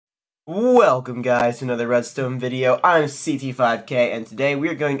Welcome guys to another Redstone video. I'm CT5K and today we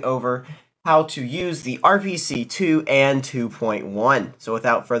are going over how to use the RPC 2 and 2.1. So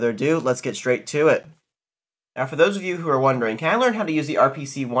without further ado, let's get straight to it. Now for those of you who are wondering, can I learn how to use the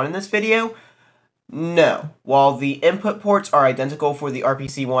RPC 1 in this video? No. While the input ports are identical for the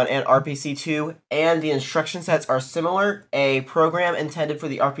RPC 1 and RPC 2 and the instruction sets are similar, a program intended for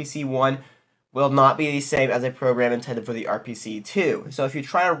the RPC 1 will not be the same as a program intended for the RPC2. So if you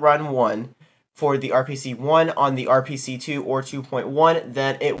try to run one for the RPC1 on the RPC2 or 2.1,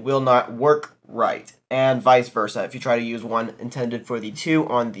 then it will not work right. And vice versa. If you try to use one intended for the 2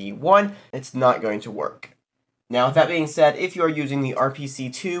 on the 1, it's not going to work. Now with that being said, if you are using the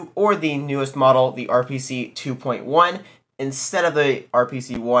RPC2 or the newest model, the RPC 2.1, instead of the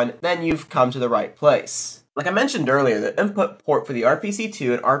RPC1, then you've come to the right place. Like I mentioned earlier, the input port for the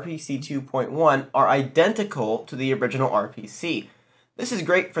RPC2 and RPC 2.1 are identical to the original RPC. This is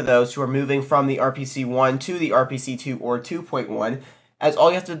great for those who are moving from the RPC1 to the RPC2 or 2.1, as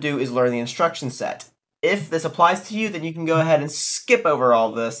all you have to do is learn the instruction set. If this applies to you, then you can go ahead and skip over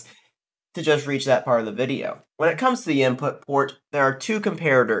all this to just reach that part of the video. When it comes to the input port, there are two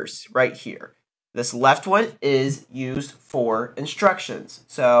comparators right here. This left one is used for instructions.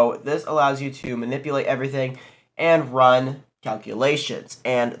 So this allows you to manipulate everything and run calculations.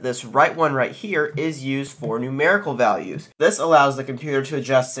 And this right one right here is used for numerical values. This allows the computer to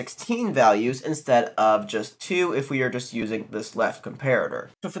adjust 16 values instead of just 2 if we are just using this left comparator.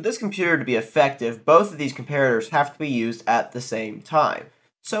 So for this computer to be effective, both of these comparators have to be used at the same time.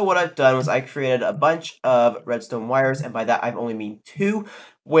 So what I've done was I created a bunch of redstone wires, and by that I've only mean 2,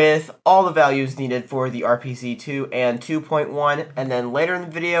 with all the values needed for the RPC2 and 2.1, and then later in the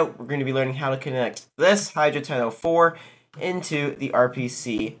video we're going to be learning how to connect this Hydra 1004 into the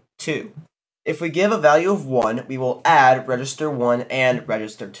RPC2. If we give a value of 1, we will add register 1 and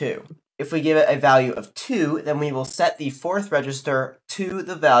register 2. If we give it a value of 2, then we will set the 4th register to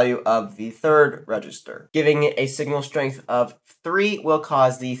the value of the 3rd register. Giving it a signal strength of 3 will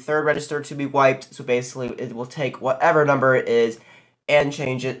cause the 3rd register to be wiped, so basically it will take whatever number it is and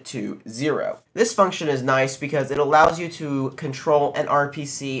change it to 0. This function is nice because it allows you to control an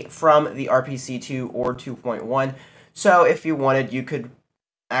RPC from the RPC2 or 2.1, so if you wanted, you could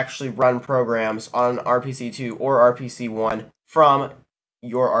actually run programs on RPC2 or RPC1 from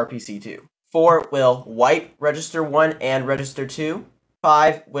your RPC2. 4 will wipe register 1 and register 2.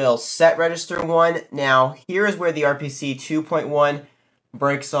 5 will set register 1. Now, here is where the RPC 2.1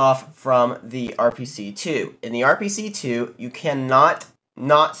 breaks off from the RPC2. In the RPC2, you cannot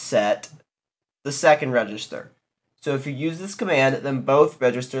not set the 2nd register. So if you use this command, then both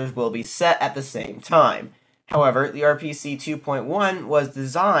registers will be set at the same time. However, the RPC 2.1 was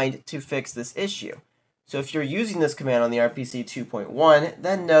designed to fix this issue. So if you're using this command on the RPC 2.1,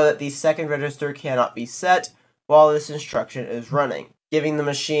 then know that the 2nd register cannot be set while this instruction is running. Giving the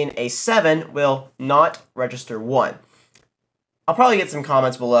machine a 7 will not register 1. I'll probably get some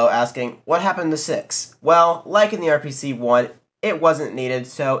comments below asking, what happened to 6? Well, like in the RPC 1, it wasn't needed,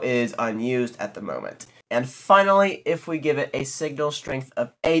 so it is unused at the moment. And finally, if we give it a signal strength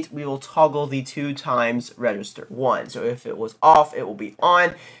of 8, we will toggle the 2 times register 1. So if it was off, it will be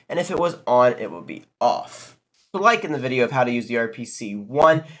on, and if it was on, it will be off. So like in the video of how to use the RPC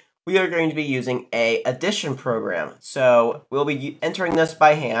 1, we are going to be using a addition program. So we'll be entering this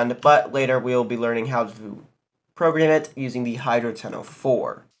by hand, but later we'll be learning how to program it using the Hydra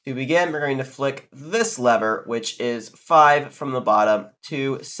 1004. To begin, we're going to flick this lever, which is 5 from the bottom,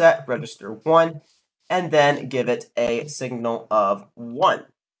 to set register 1. And then give it a signal of 1.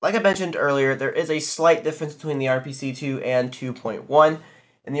 Like I mentioned earlier, there is a slight difference between the RPC2 and 2.1.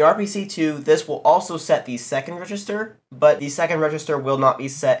 In the RPC2, this will also set the 2nd register, but the 2nd register will not be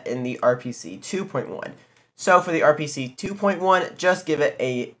set in the RPC 2.1. So for the RPC 2.1, just give it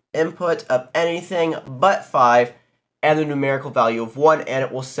a input of anything but 5 and the numerical value of 1, and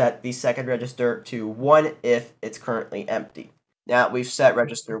it will set the 2nd register to 1 if it's currently empty. Now we've set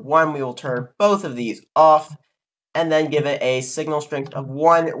register 1, we will turn both of these off, and then give it a signal strength of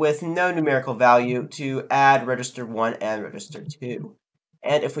 1 with no numerical value to add register 1 and register 2.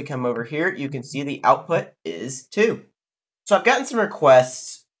 And if we come over here, you can see the output is 2. So I've gotten some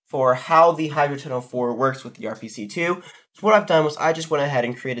requests for how the Hydra 1004 works with the RPC2. So what I've done was I just went ahead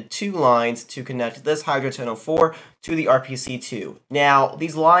and created 2 lines to connect this Hydra 1004 to the RPC2. Now,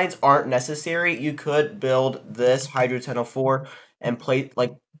 these lines aren't necessary. You could build this Hydra 1004 and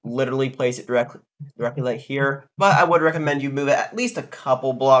literally place it directly like here. But I would recommend you move it at least a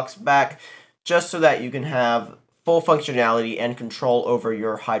couple blocks back just so that you can have full functionality and control over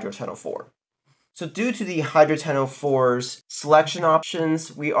your Hydra 1004. So due to the Hydrogen 04's selection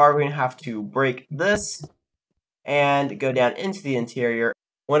options, we are going to have to break this and go down into the interior.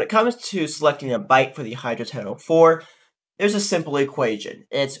 When it comes to selecting a byte for the Hydrogen 04, there's a simple equation.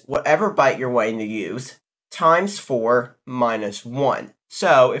 It's whatever byte you're wanting to use times 4 minus 1.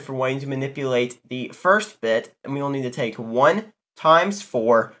 So if we're wanting to manipulate the first bit, then we will need to take 1 times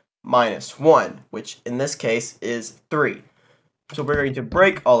 4 minus 1, which in this case is 3. So we're going to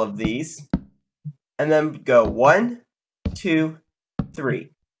break all of these and then go 1, 2, 3.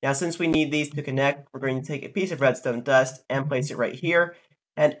 Now since we need these to connect, we're going to take a piece of redstone dust and place it right here,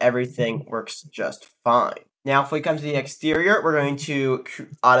 and everything works just fine. Now if we come to the exterior, we're going to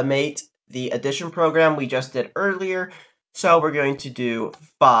automate the addition program we just did earlier. So we're going to do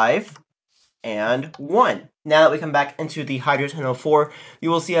 5 and 1. Now that we come back into the Hydrogen 04,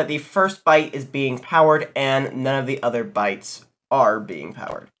 you will see that the first byte is being powered and none of the other bytes are being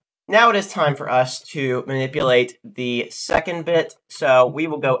powered. Now it is time for us to manipulate the second bit, so we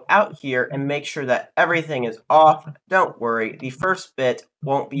will go out here and make sure that everything is off. Don't worry, the first bit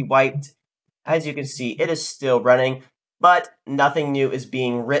won't be wiped. As you can see, it is still running, but nothing new is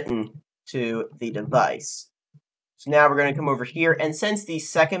being written to the device. So now we're going to come over here, and since the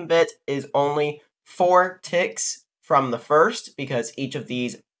second bit is only 4 ticks from the first, because each of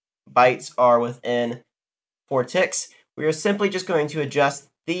these bytes are within 4 ticks, we are simply just going to adjust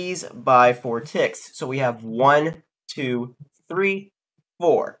these by 4 ticks. So we have 1, 2, 3,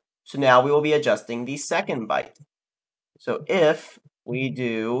 4. So now we will be adjusting the second byte. So if we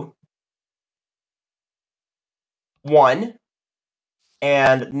do 1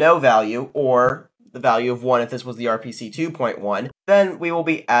 and no value, or the value of 1 if this was the RPC 2.1, then we will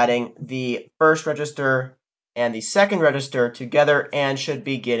be adding the first register and the second register together and should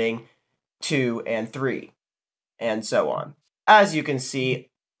be getting 2 and 3, and so on. As you can see,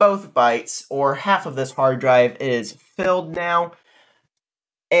 both bytes, or half of this hard drive, is filled now.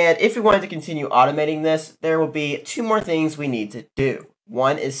 And if we wanted to continue automating this, there will be 2 more things we need to do.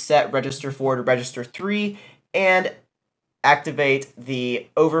 One is set register 4 to register 3 and activate the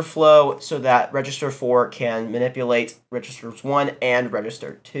overflow so that register 4 can manipulate registers 1 and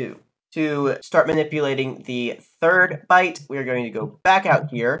register 2. To start manipulating the third byte, we are going to go back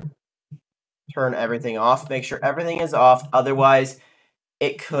out here, turn everything off, make sure everything is off, otherwise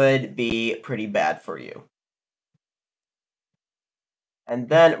it could be pretty bad for you. And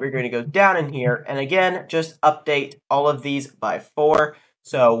then we're going to go down in here, and again, just update all of these by 4.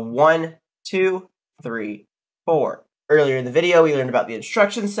 So 1, 2, 3, 4. Earlier in the video, we learned about the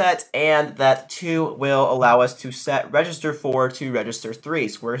instruction set, and that 2 will allow us to set register 4 to register 3.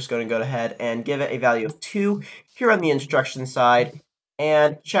 So we're just going to go ahead and give it a value of 2 here on the instruction side,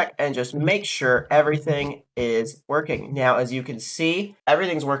 and check and just make sure everything is working. Now, as you can see,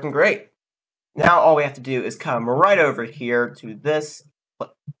 everything's working great. Now all we have to do is come right over here to this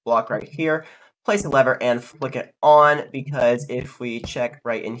block right here, place a lever and flick it on, because if we check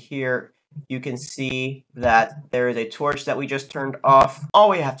right in here, you can see that there is a torch that we just turned off.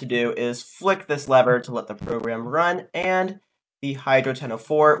 All we have to do is flick this lever to let the program run, and the Hydrogen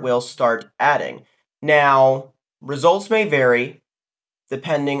 04 will start adding. Now, results may vary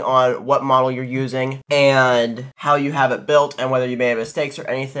depending on what model you're using and how you have it built and whether you may have mistakes or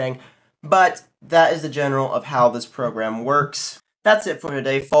anything, but that is the general of how this program works. That's it for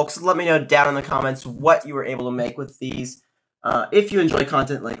today, folks. Let me know down in the comments what you were able to make with these. If you enjoy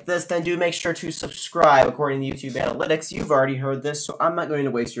content like this, then do make sure to subscribe. According to YouTube analytics, you've already heard this, so I'm not going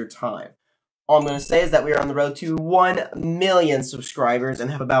to waste your time. All I'm going to say is that we are on the road to 1 million subscribers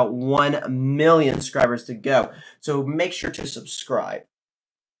and have about 1 million subscribers to go. So make sure to subscribe.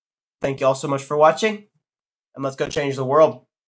 Thank you all so much for watching, and let's go change the world.